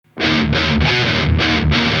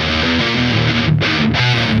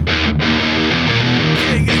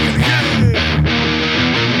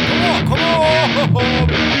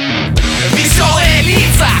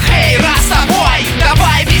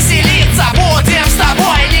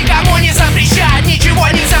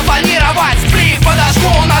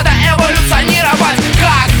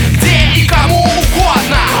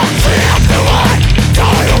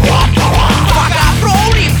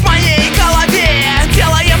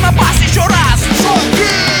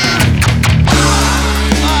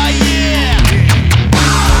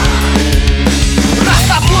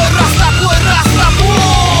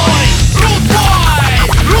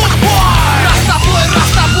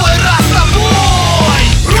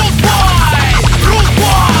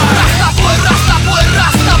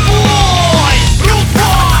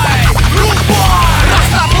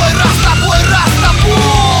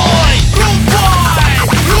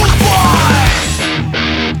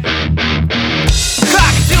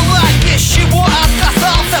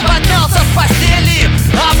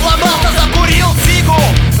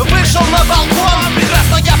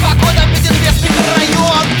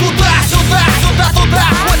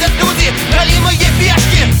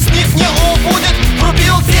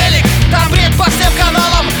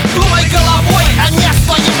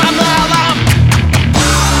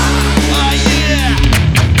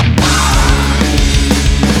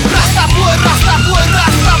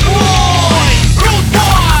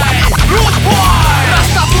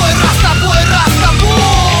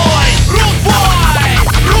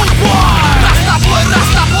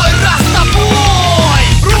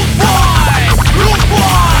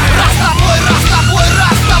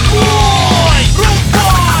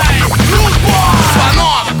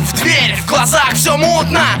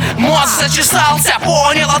зачесался,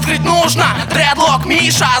 понял, открыть нужно. Дредлок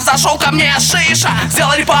Миша, зашел ко мне шиша.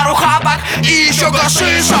 Сделали пару хапок и еще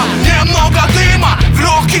гашиша. Немного дыма в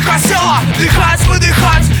легких осело. Дыхать,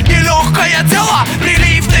 выдыхать, нелегкое дело.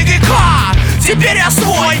 Прилив ТГК, теперь я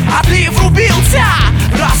свой, отлив врубился.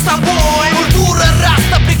 Раста бой, культура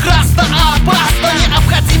раста прекрасна, опасна,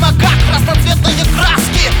 необходима.